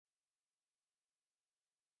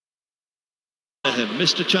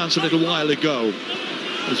Missed a chance a little while ago.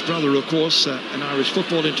 His brother, of course, an Irish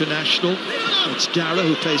football international. That's Dara,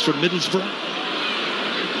 who plays for Middlesbrough.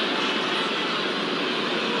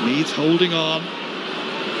 Meath holding on.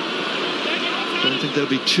 Don't think they'll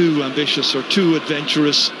be too ambitious or too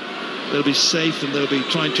adventurous. They'll be safe and they'll be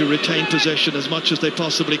trying to retain possession as much as they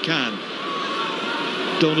possibly can.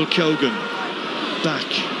 Donald Keogan back,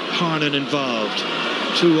 Harnan involved.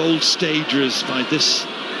 Two old stagers by this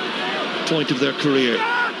point of their career.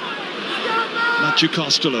 Matthew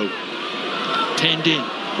Costello penned in.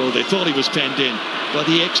 Oh, they thought he was penned in, but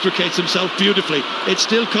he extricates himself beautifully. It's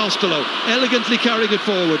still Costello, elegantly carrying it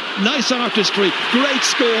forward. Nice artistry, great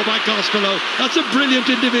score by Costello. That's a brilliant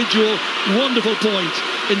individual, wonderful point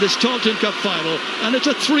in this Tailteann Cup final, and it's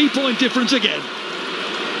a 3-point difference again.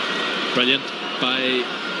 Brilliant by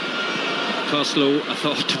Costello. I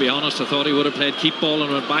thought, to be honest, I thought he would have played keep ball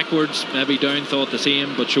and went backwards. Maybe Down thought the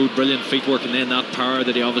same, but showed brilliant feetwork, and then that power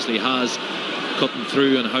that he obviously has cutting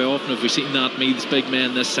through. And how often have we seen that? Meath's big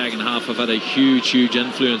men this second half have had a huge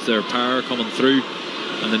influence. Their power coming through,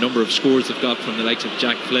 and the number of scores they've got from the likes of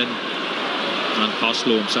Jack Flynn and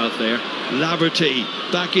Costello himself there. Laverty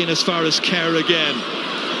back in as far as Kerr again,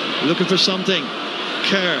 looking for something.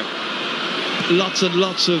 Kerr, lots and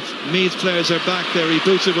lots of Meath players are back there. He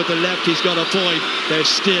boots it with the left, he's got a point. They're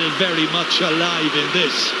still very much alive in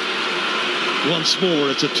this. Once more,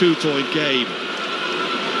 it's a 2-point game.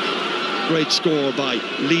 Great score by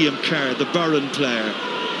Liam Kerr, the Burren player.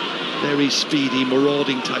 Very speedy,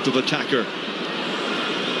 marauding type of attacker.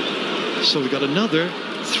 So we got another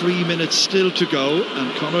 3 minutes still to go,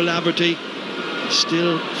 and Conor Laverty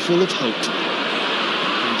still full of hope.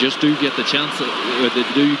 You just do get the chance, or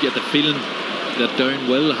they do get the feeling that Down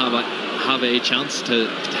will have a chance to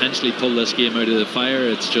potentially pull this game out of the fire.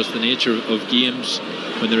 It's just the nature of games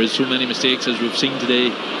when there is so many mistakes as we've seen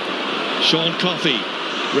today. Sean Coffey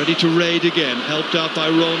ready to raid again, helped out by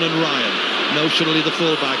Ronan Ryan, notionally the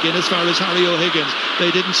fullback, in as far as Harry O'Higgins. They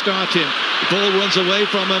didn't start him. The ball runs away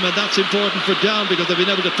from him, and that's important for Down because they've been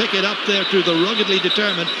able to pick it up there through the ruggedly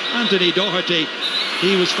determined Anthony Doherty.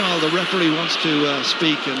 He was fouled. The referee wants to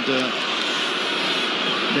speak and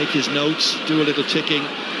make his notes, do a little ticking.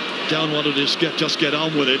 Down wanted to just get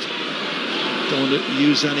on with it. Don't want to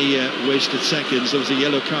use any wasted seconds. There was a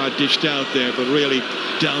yellow card dished out there, but really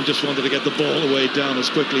Down just wanted to get the ball away Down as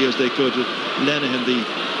quickly as they could. Lenihan, the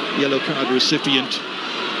yellow card recipient.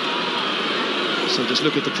 So just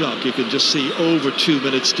look at the clock. You can just see over 2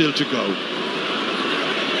 minutes still to go.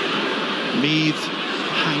 Meath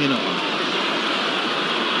hanging on.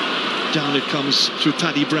 Down it comes through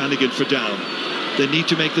Paddy Brannigan for Down. They need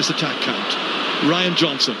to make this attack count. Ryan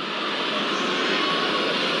Johnson.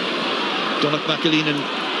 Donach McAleenan,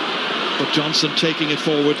 but Johnson taking it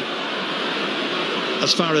forward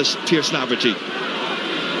as far as Pierce Laverty.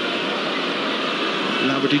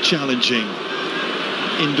 Laverty challenging.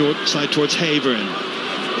 Indoor side towards Havern.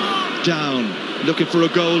 Down, looking for a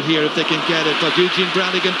goal here if they can get it, but Eugene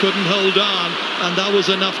Brannigan couldn't hold on, and that was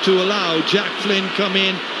enough to allow Jack Flynn come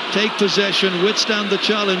in, take possession, withstand the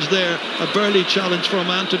challenge there. A burly challenge from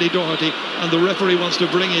Anthony Doherty, and the referee wants to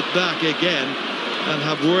bring it back again and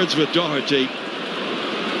have words with Doherty.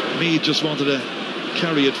 Meath just wanted to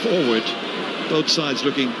carry it forward. Both sides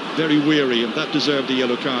looking very weary, and that deserved a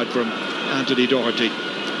yellow card from Anthony Doherty.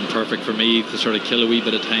 And perfect for Meath to sort of kill a wee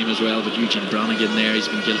bit of time as well. But Eugene Brannigan there, he's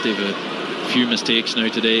been guilty of a few mistakes now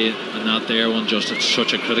today, and that there one just at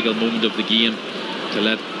such a critical moment of the game to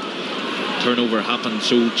let turnover happen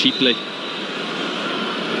so cheaply.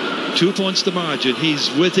 2 points the margin. He's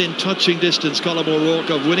within touching distance, Colm O'Rourke,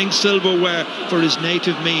 of winning silverware for his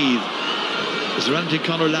native Meath. Is there anything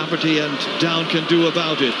Conor Laverty and Down can do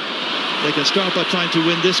about it? They can start by trying to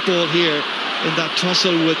win this ball here in that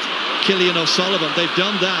tussle with Killian O'Sullivan. They've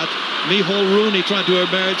done that. Micheál Rooney trying to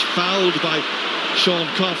emerge, fouled by Sean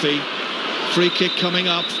Coffey. Free kick coming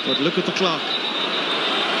up, but look at the clock.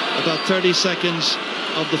 About 30 seconds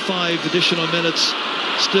of the 5 additional minutes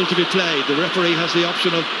still to be played. The referee has the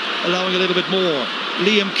option of allowing a little bit more.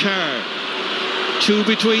 Liam Kerr, 2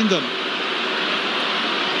 between them.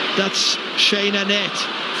 That's Shane Annette,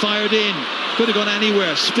 fired in, could have gone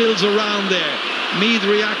anywhere, spills around there. Meath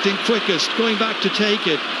reacting quickest, going back to take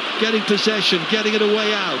it, getting possession, getting it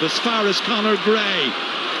away out as far as Conor Gray.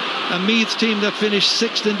 A Meath team that finished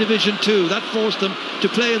 6th in Division 2. That forced them to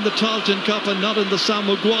play in the Tailteann Cup and not in the Sam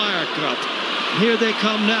Maguire Cup. Here they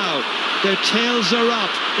come now. Their tails are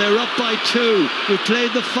up. They're up by 2. We've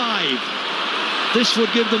played the 5. This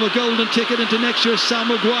would give them a golden ticket into next year's Sam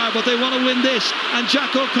Maguire, but they want to win this. And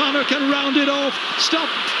Jack O'Connor can round it off. Stop.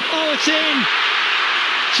 Oh, it's in.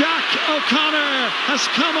 Jack O'Connor has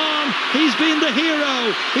come on. He's been the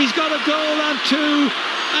hero. He's got a goal and two.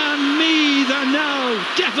 And Meath are now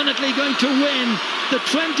definitely going to win the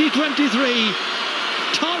 2023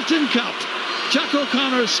 Tailteann Cup. Jack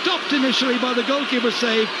O'Connor stopped initially by the goalkeeper's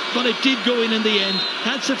save, but it did go in the end.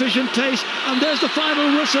 Had sufficient pace, and there's the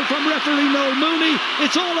final whistle from referee Noel Mooney.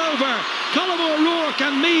 It's all over. Colm O'Rourke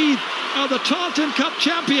and Meath are the Tailteann Cup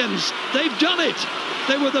champions. They've done it.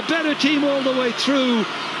 They were the better team all the way through.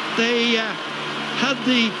 They had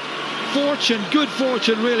the good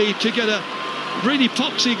fortune really, to get a really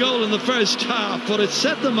poxy goal in the first half, but it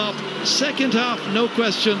set them up. Second half, no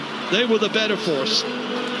question, they were the better force.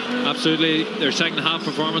 Absolutely. Their second half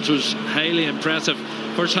performance was highly impressive.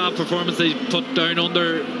 First half performance, they put down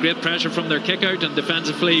under great pressure from their kick out, and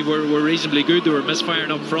defensively were reasonably good. They were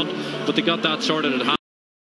misfiring up front, but they got that sorted at half.